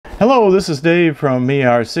Hello, this is Dave from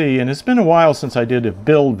ERC, and it's been a while since I did a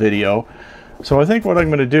build video. So I think what I'm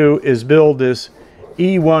going to do is build this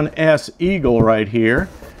E1S Eagle right here.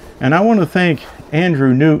 And I want to thank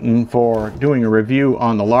Andrew Newton for doing a review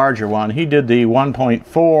on the larger one. He did the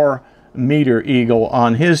 1.4 meter Eagle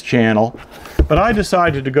on his channel, but I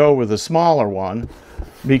decided to go with a smaller one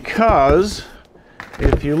because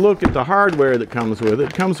if you look at the hardware that comes with it,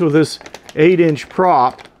 it comes with this 8-inch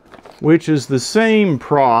prop, which is the same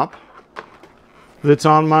prop that's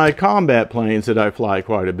on my combat planes that I fly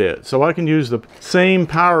quite a bit. So I can use the same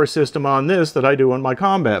power system on this that I do on my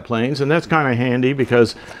combat planes, and that's kind of handy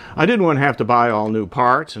because I didn't want to have to buy all new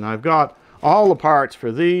parts, and I've got all the parts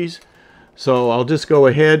for these, so I'll just go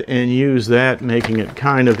ahead and use that, making it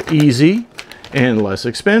kind of easy and less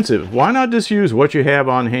expensive. Why not just use what you have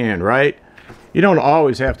on hand, right? You don't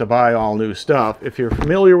always have to buy all new stuff. If you're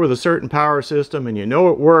familiar with a certain power system and you know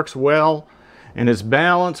it works well and it's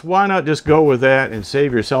balanced, why not just go with that and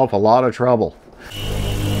save yourself a lot of trouble?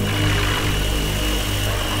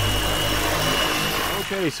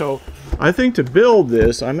 Okay, so I think to build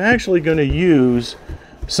this, I'm actually going to use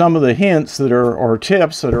some of the hints that are, or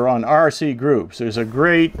tips that are on RC Groups. There's a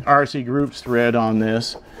great RC Groups thread on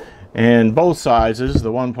this, and both sizes,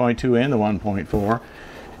 the 1.2 and the 1.4.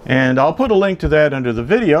 And I'll put a link to that under the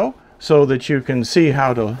video so that you can see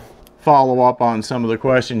how to follow up on some of the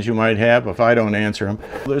questions you might have if I don't answer them.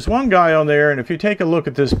 There's one guy on there, and if you take a look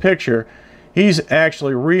at this picture, he's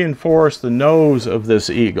actually reinforced the nose of this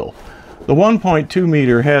Eagle. The 1.2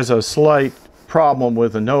 meter has a slight problem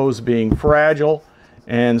with the nose being fragile,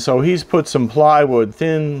 and so he's put some plywood,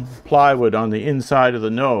 thin plywood, on the inside of the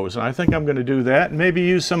nose. And I think I'm going to do that and maybe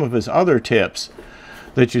use some of his other tips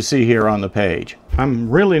that you see here on the page. I'm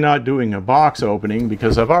really not doing a box opening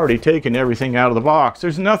because I've already taken everything out of the box.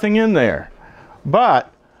 There's nothing in there.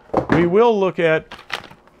 But we will look at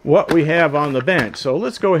what we have on the bench. So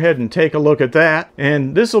let's go ahead and take a look at that.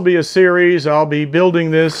 And this will be a series. I'll be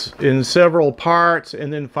building this in several parts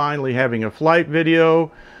and then finally having a flight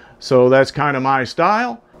video. So that's kind of my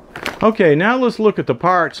style. Okay, now let's look at the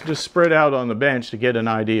parts just spread out on the bench to get an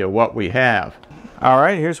idea of what we have.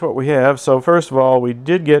 Alright, here's what we have. So first of all, we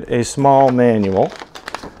did get a small manual,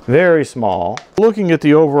 very small. Looking at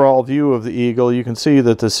the overall view of the Eagle, you can see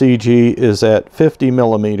that the CG is at 50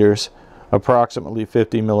 millimeters, approximately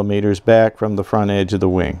 50 millimeters back from the front edge of the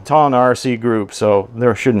wing. It's on RC Group, so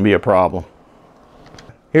there shouldn't be a problem.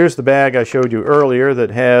 Here's the bag I showed you earlier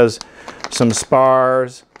that has some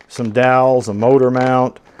spars, some dowels, a motor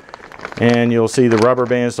mount, and you'll see the rubber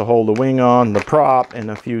bands to hold the wing on, the prop,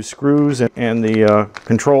 and a few screws, and the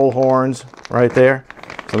control horns right there.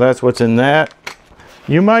 So that's what's in that.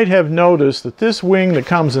 You might have noticed that this wing that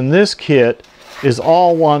comes in this kit is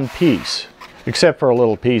all one piece, except for a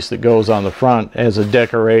little piece that goes on the front as a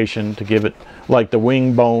decoration to give it like the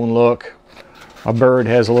wing bone look. A bird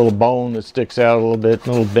has a little bone that sticks out a little bit,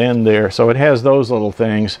 a little bend there, so it has those little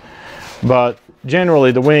things. But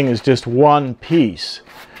generally the wing is just one piece.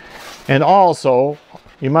 And also,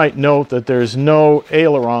 you might note that there's no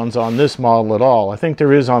ailerons on this model at all. I think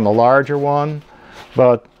there is on the larger one,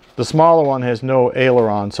 but the smaller one has no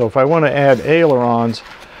ailerons. So if I want to add ailerons,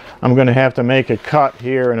 I'm going to have to make a cut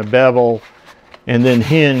here and a bevel and then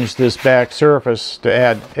hinge this back surface to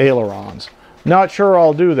add ailerons. Not sure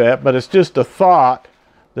I'll do that, but it's just a thought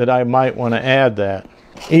that I might want to add that.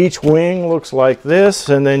 Each wing looks like this,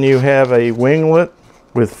 and then you have a winglet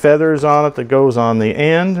with feathers on it that goes on the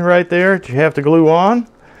end right there that you have to glue on.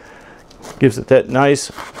 Gives it that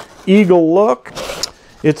nice eagle look.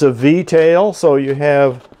 It's a V-tail, so you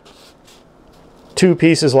have two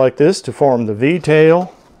pieces like this to form the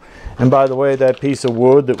V-tail. And by the way, that piece of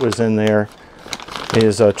wood that was in there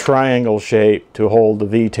is a triangle shape to hold the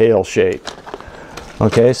V-tail shape.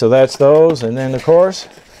 Okay, so that's those. And then of course,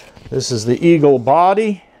 this is the Eagle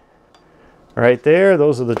body right there.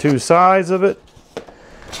 Those are the two sides of it.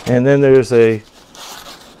 And then there's a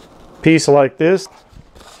piece like this,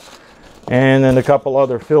 and then a couple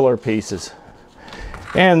other filler pieces.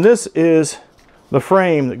 And this is the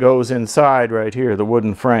frame that goes inside right here, the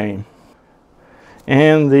wooden frame,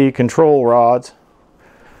 and the control rods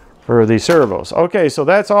for the servos. Okay, so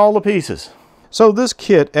that's all the pieces. So this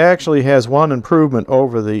kit actually has one improvement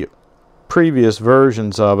over the previous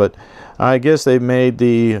versions of it. I guess they've made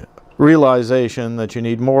the realization that you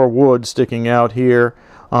need more wood sticking out here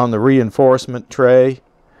on the reinforcement tray,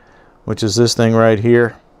 which is this thing right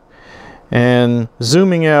here. And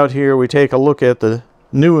zooming out here, we take a look at the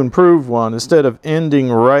new improved one. Instead of ending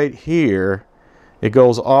right here, it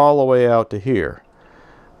goes all the way out to here.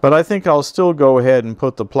 But I think I'll still go ahead and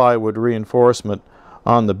put the plywood reinforcement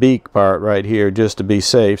on the beak part right here just to be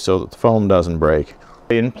safe so that the foam doesn't break.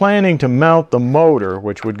 In planning to mount the motor,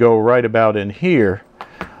 which would go right about in here,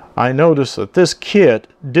 I noticed that this kit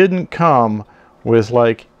didn't come with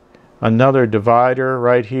like another divider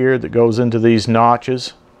right here that goes into these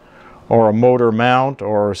notches, or a motor mount,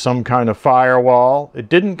 or some kind of firewall. It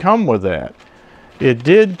didn't come with that. It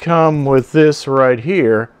did come with this right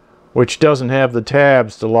here, which doesn't have the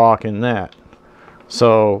tabs to lock in that.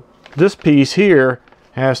 So this piece here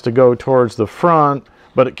has to go towards the front,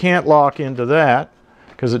 but it can't lock into that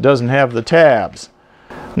because it doesn't have the tabs.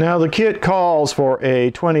 Now the kit calls for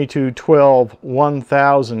a 2212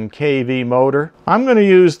 1000 kV motor. I'm going to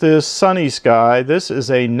use this Sunny Sky. This is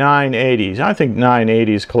a 980. I think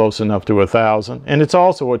 980 is close enough to 1000, and it's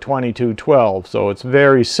also a 2212, so it's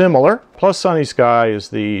very similar. Plus Sunny Sky is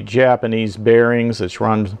the Japanese bearings. It's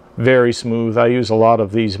run very smooth. I use a lot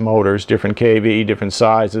of these motors, different kV, different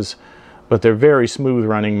sizes, but they're very smooth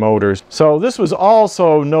running motors. So this was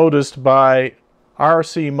also noticed by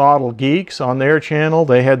RC Model Geeks on their channel.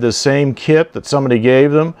 They had the same kit that somebody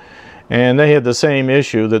gave them, and they had the same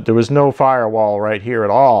issue that there was no firewall right here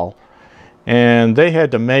at all, and they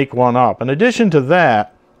had to make one up. In addition to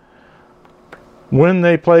that, when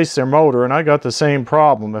they placed their motor, and I got the same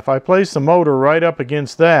problem, if I placed the motor right up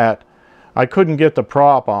against that, I couldn't get the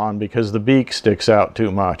prop on because the beak sticks out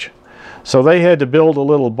too much. So they had to build a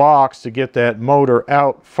little box to get that motor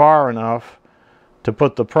out far enough to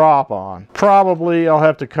put the prop on. Probably I'll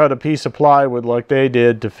have to cut a piece of plywood like they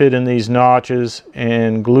did to fit in these notches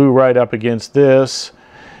and glue right up against this,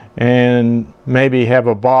 and maybe have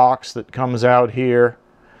a box that comes out here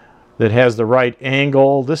that has the right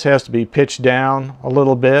angle. This has to be pitched down a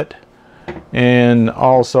little bit and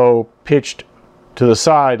also pitched to the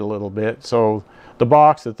side a little bit. So the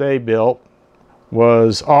box that they built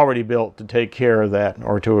was already built to take care of that,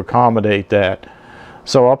 or to accommodate that.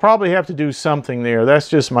 So I'll probably have to do something there. That's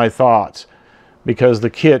just my thoughts, because the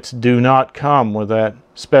kits do not come with that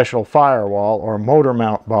special firewall or motor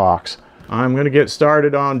mount box. I'm going to get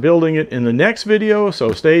started on building it in the next video,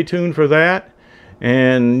 so stay tuned for that.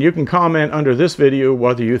 And you can comment under this video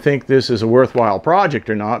whether you think this is a worthwhile project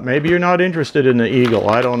or not. Maybe you're not interested in the Eagle,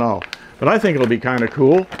 I don't know. But I think it'll be kind of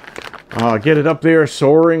cool. Get it up there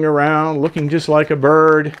soaring around, looking just like a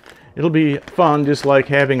bird. It'll be fun, just like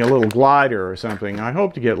having a little glider or something. I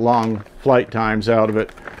hope to get long flight times out of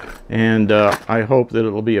it, and I hope that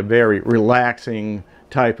it'll be a very relaxing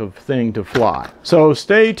type of thing to fly. So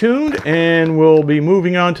stay tuned, and we'll be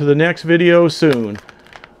moving on to the next video soon.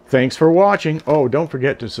 Thanks for watching. Oh, don't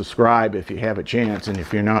forget to subscribe if you have a chance, and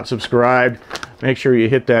if you're not subscribed, make sure you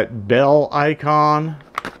hit that bell icon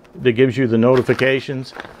that gives you the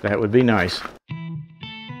notifications. That would be nice.